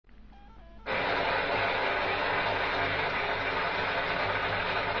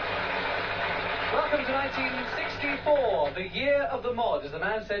1964, the year of the mod. As the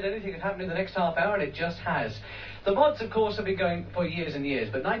man said, anything could happen in the next half hour, and it just has. The mods, of course, have been going for years and years,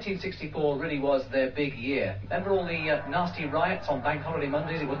 but 1964 really was their big year. Remember all the nasty riots on Bank Holiday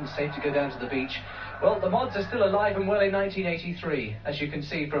Mondays? It wasn't safe to go down to the beach. Well, the mods are still alive and well in 1983, as you can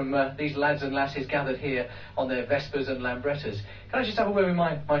see from these lads and lasses gathered here on their Vespers and Lambrettas. Can I just have a word with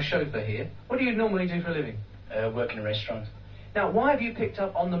my chauffeur here? What do you normally do for a living? Work in a restaurant. Now, why have you picked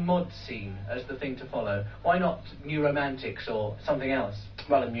up on the mod scene as the thing to follow? Why not New Romantics or something else?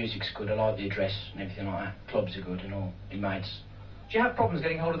 Well, the music's good. I like the address and everything like that. Clubs are good and all. The mates. Do you have problems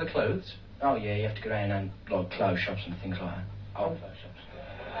getting hold of the clothes? Oh, yeah, you have to go around and, like, clothes shops and things like that. Old clothes shops.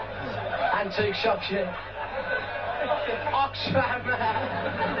 Antique shops, yeah. Oxfam.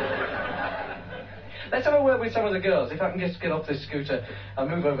 Let's have a word with some of the girls. If I can just get off this scooter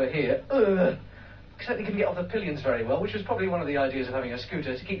and move over here. Certainly couldn't get off the pillions very well, which was probably one of the ideas of having a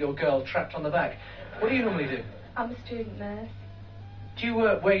scooter, to keep your girl trapped on the back. What do you normally do? I'm a student nurse. Do you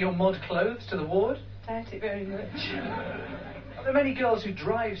wear your mod clothes to the ward? Doubt it very much. Are there many girls who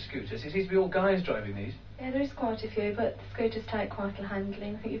drive scooters? It seems to be all guys driving these. Yeah, there is quite a few, but the scooters take quite a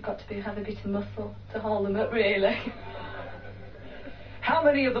handling. I think you've got to have a bit of muscle to hold them up, really. How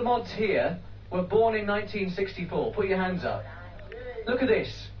many of the mods here were born in 1964? Put your hands up. Look at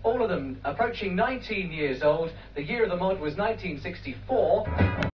this. All of them approaching 19 years old. The year of the mod was 1964.